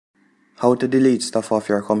How to delete stuff off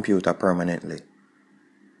your computer permanently.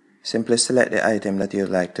 Simply select the item that you'd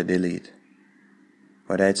like to delete,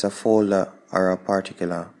 whether it's a folder or a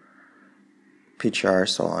particular picture or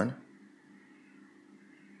so on,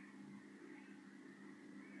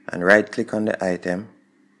 and right click on the item,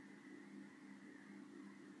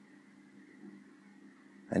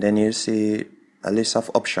 and then you see a list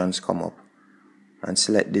of options come up, and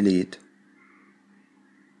select delete.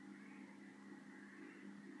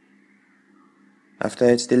 After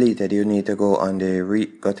it's deleted, you need to go to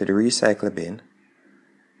the recycle bin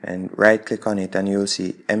and right click on it, and you'll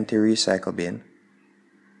see empty recycle bin.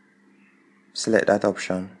 Select that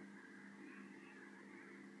option,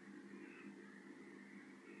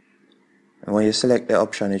 and when you select the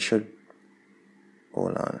option, it should,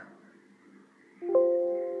 hold on,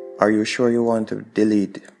 are you sure you want to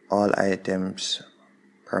delete all items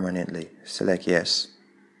permanently? Select yes.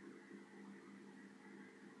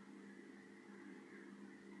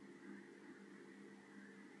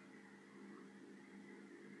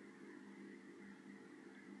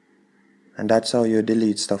 And that's how you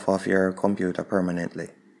delete stuff off your computer permanently.